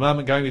disannulling of the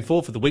commandment going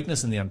before for the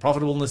weakness and the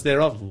unprofitableness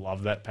thereof.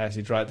 Love that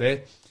passage right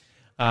there.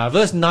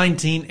 Verse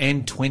 19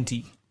 and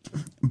 20.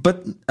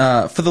 But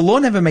for the law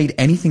never made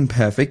anything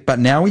perfect, but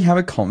now we have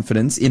a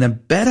confidence in a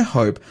better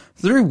hope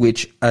through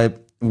which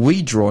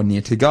we draw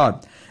near to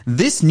God.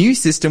 This new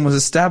system was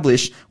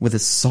established with a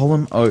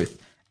solemn oath.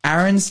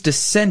 Aaron's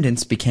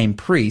descendants became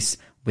priests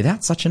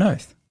without such an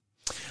oath.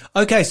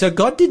 Okay, so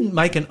God didn't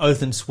make an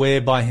oath and swear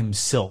by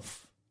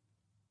himself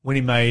when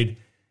he made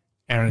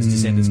Aaron's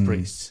descendants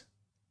priests.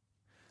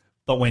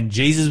 But when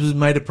Jesus was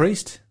made a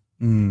priest,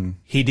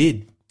 he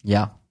did.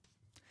 Yeah.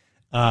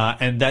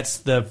 And that's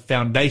the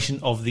foundation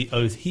of the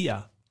oath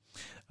here.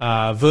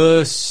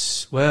 We're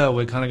kind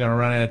of going to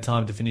run out of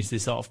time to finish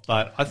this off,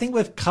 but I think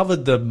we've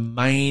covered the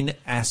main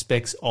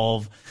aspects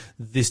of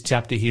this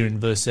chapter here in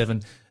verse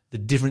 7, the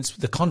difference,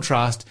 the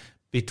contrast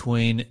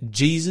between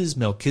Jesus,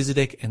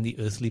 Melchizedek, and the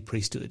earthly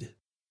priesthood.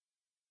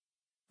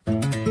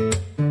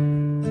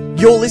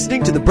 You're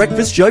listening to the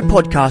Breakfast Show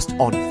podcast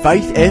on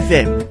Faith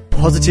FM.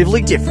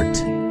 Positively different.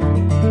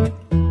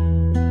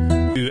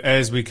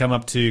 as we come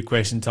up to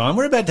question time,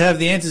 we're about to have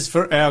the answers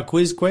for our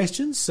quiz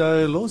questions.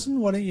 So, Lawson,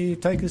 why don't you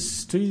take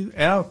us to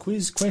our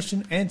quiz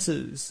question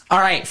answers? All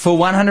right, for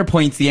 100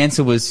 points, the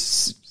answer was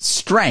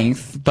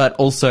strength, but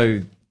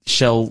also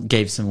Shell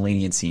gave some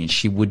leniency and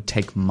she would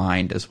take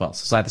mind as well.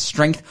 So it's either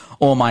strength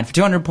or mind. For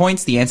 200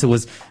 points, the answer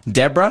was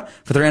Deborah.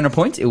 For 300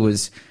 points, it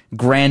was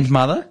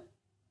grandmother?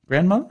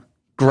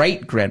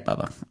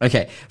 Great-grandmother.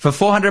 Okay. For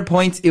 400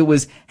 points, it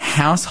was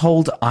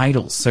household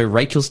idols. So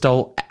Rachel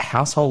stole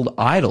household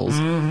idols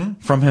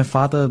from her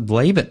father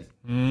Laban.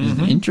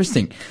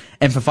 Interesting.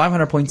 And for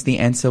 500 points, the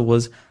answer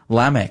was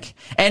Lamech.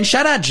 And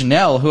shout out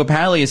Janelle, who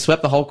apparently has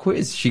swept the whole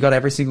quiz. She got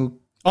every single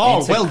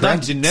answer well done,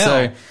 correct. Janelle.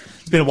 So,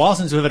 it's been a while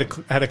since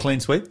we've had a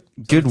clean sweep.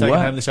 Good Taking work.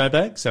 home the show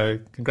bag. So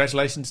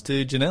congratulations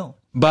to Janelle.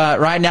 but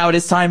right now it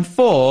is time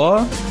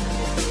for...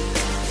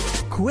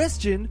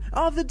 Question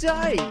of the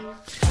day.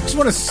 Just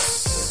want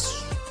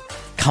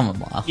to Come on,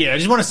 Mark. I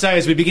just want to say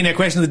as we begin our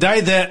question of the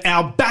day that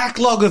our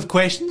backlog of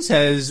questions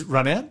has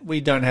run out. We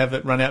don't have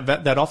it run out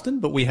that often,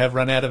 but we have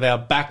run out of our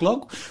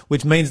backlog,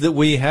 which means that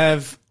we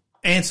have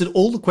answered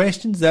all the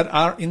questions that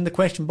are in the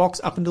question box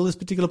up until this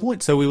particular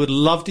point. So we would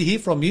love to hear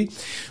from you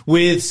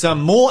with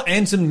some more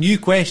and some new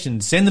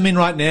questions. Send them in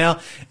right now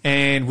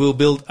and we'll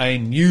build a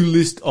new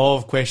list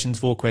of questions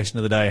for question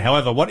of the day.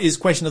 However, what is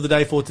question of the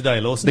day for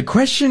today, Lawson? The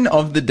question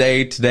of the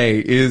day today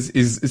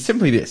is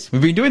simply this.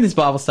 We've been doing this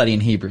Bible study in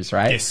Hebrews,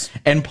 right? Yes.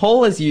 And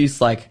Paul has used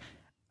like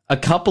a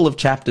couple of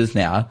chapters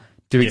now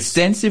to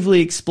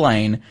extensively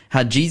explain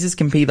how Jesus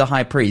can be the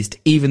high priest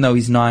even though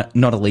he's not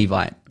a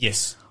Levite.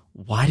 Yes.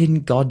 Why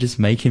didn't God just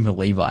make him a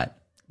Levite?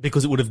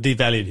 Because it would have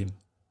devalued him.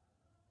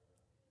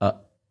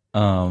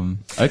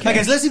 Okay.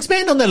 Okay, so let's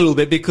expand on that a little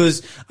bit because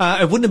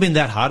it wouldn't have been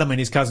that hard. I mean,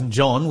 his cousin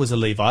John was a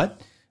Levite,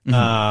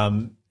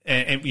 and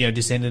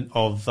descendant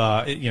of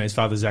his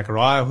father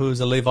Zechariah, who was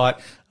a Levite,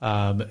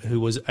 who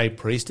was a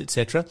priest,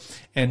 etc.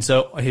 And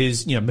so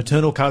his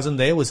maternal cousin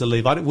there was a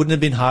Levite. It wouldn't have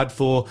been hard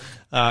for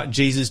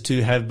Jesus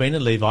to have been a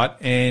Levite,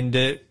 and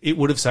it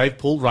would have saved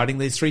Paul writing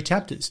these 3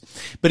 chapters.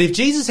 But if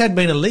Jesus had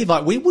been a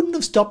Levite, we wouldn't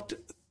have stopped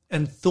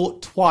and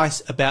thought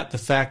twice about the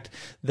fact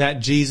that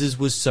Jesus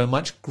was so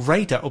much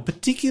greater, or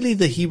particularly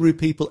the Hebrew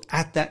people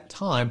at that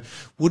time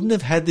wouldn't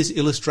have had this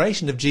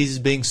illustration of Jesus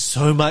being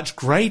so much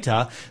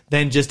greater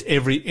than just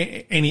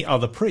any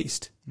other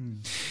priest.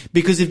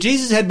 Because if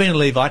Jesus had been a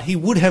Levite, he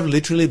would have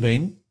literally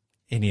been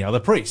any other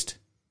priest.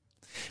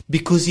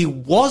 Because he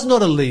was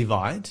not a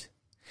Levite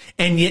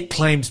and yet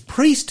claims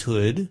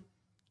priesthood,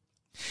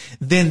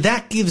 then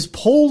that gives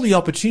Paul the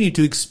opportunity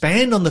to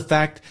expand on the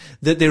fact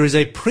that there is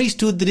a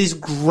priesthood that is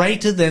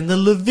greater than the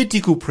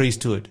Levitical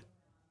priesthood.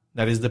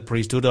 That is the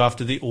priesthood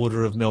after the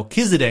order of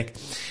Melchizedek.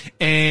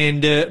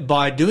 And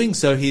by doing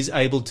so, he's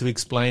able to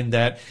explain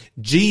that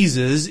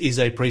Jesus is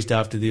a priest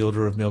after the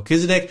order of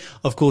Melchizedek.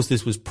 Of course,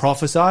 this was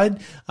prophesied.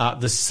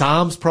 The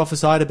Psalms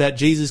prophesied about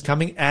Jesus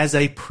coming as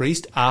a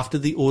priest after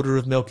the order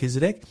of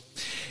Melchizedek.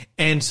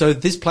 And so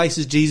this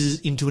places Jesus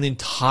into an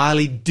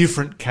entirely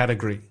different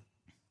category.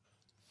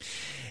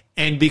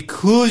 And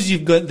because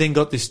you've then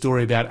got this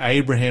story about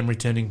Abraham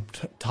returning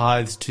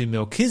tithes to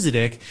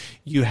Melchizedek,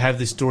 you have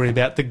this story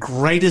about the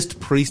greatest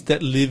priest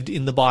that lived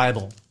in the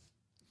Bible.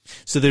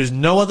 So there's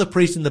no other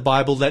priest in the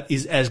Bible that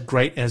is as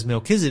great as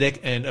Melchizedek.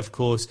 And of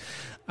course,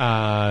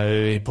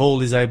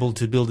 Paul is able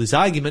to build this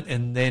argument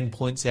and then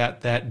points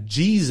out that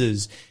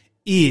Jesus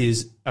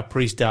is a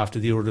priest after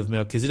the order of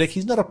Melchizedek.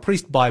 He's not a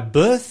priest by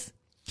birth.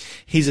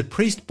 He's a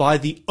priest by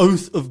the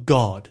oath of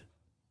God.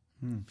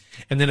 And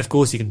then, of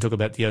course, you can talk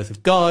about the oath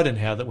of God and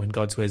how that when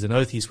God swears an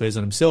oath, he swears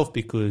on himself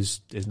because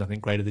there's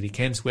nothing greater that he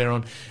can swear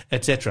on,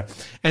 etc.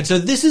 And so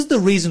this is the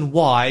reason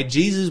why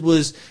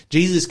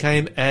Jesus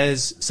came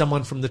as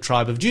someone from the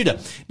tribe of Judah.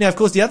 Now, of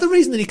course, the other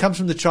reason that he comes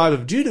from the tribe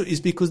of Judah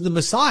is because the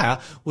Messiah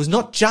was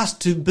not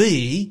just to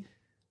be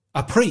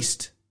a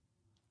priest.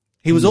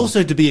 He was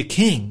also to be a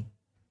king.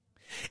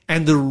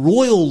 And the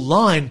royal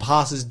line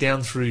passes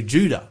down through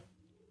Judah.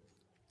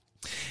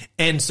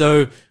 And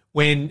so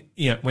when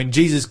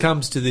Jesus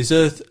comes to this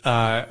earth,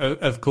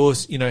 of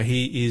course,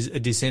 he is a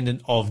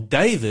descendant of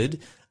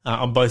David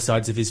on both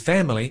sides of his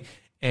family.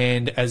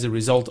 And as a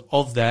result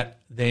of that,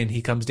 then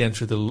he comes down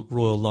through the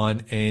royal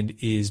line and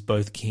is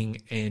both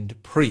king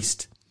and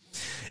priest.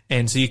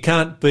 And so you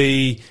can't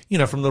be,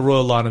 from the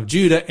royal line of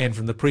Judah and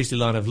from the priestly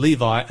line of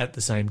Levi at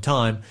the same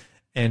time.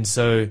 And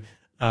so,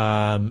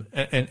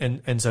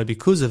 so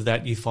because of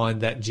that, you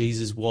find that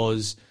Jesus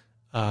was,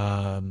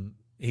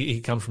 he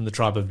comes from the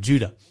tribe of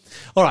Judah.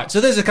 All right, so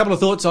there's a couple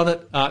of thoughts on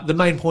it. The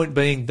main point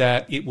being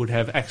that it would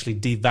have actually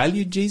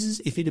devalued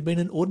Jesus if he'd have been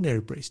an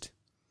ordinary priest.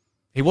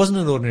 He wasn't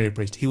an ordinary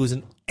priest. He was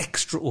an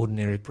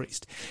extraordinary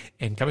priest.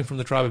 And coming from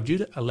the tribe of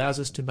Judah allows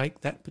us to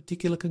make that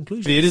particular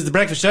conclusion. It is the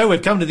Breakfast Show.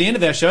 We've come to the end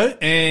of our show.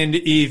 And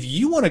if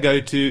you want to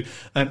go to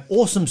an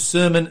awesome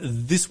sermon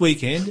this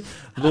weekend,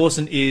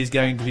 Lawson is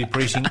going to be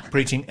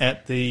preaching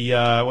at the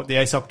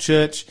ASOC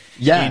Church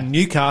in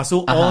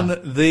Newcastle on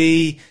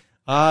the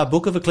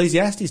book of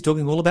Ecclesiastes,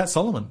 talking all about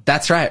Solomon.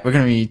 That's right. We're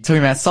going to be talking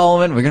about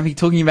Solomon. We're going to be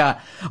talking about,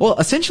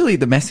 essentially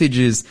the message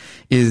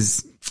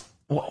is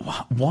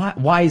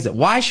Why is it?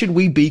 Why should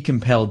we be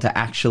compelled to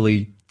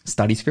actually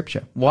study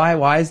Scripture?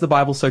 Why is the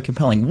Bible so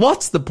compelling?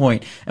 What's the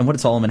point? And what did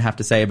Solomon have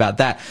to say about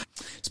that?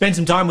 Spend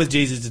some time with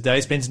Jesus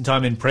today. Spend some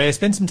time in prayer.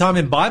 Spend some time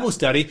in Bible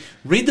study.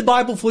 Read the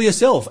Bible for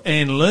yourself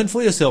and learn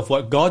for yourself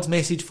what God's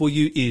message for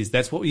you is.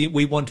 That's what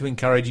we want to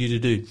encourage you to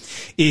do.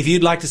 If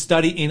you'd like to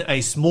study in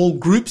a small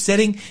group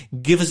setting,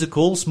 give us a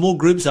call. Small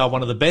groups are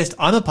one of the best.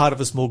 I'm a part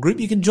of a small group.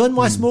 You can join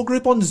my small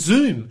group on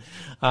Zoom.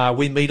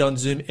 We meet on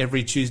Zoom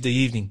every Tuesday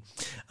evening.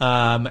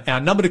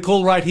 Our number to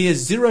call right here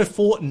is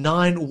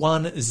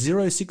 0491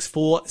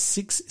 064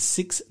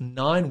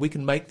 669. We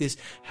can make this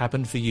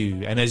happen for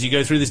you. And as you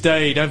go through this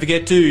day, don't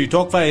forget to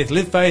talk faith,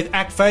 live faith,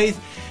 act faith,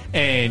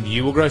 and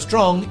you will grow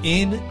strong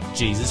in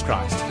Jesus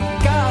Christ.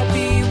 God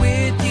be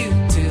with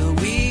you till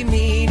we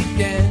meet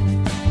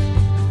again.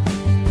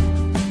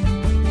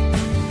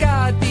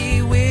 God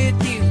be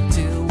with you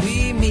till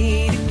we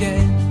meet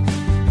again.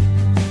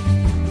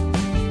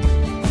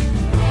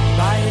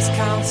 By his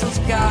counsel's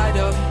guide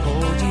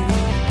uphold you,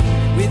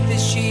 with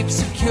his sheep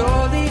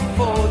securely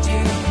fold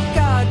you.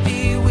 God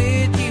be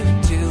with you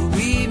till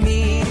we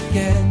meet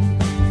again.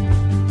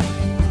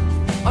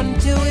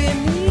 Until we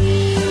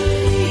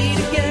meet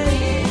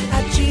again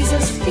at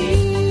Jesus'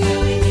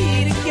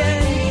 feet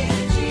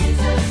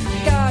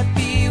again. God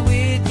be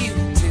with you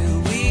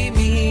till we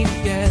meet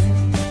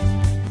again.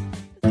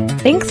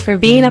 Thanks for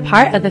being a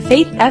part of the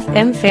Faith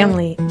FM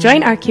family.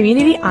 Join our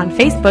community on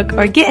Facebook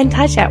or get in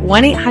touch at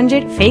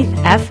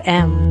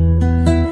 1-800-FAITH-FM.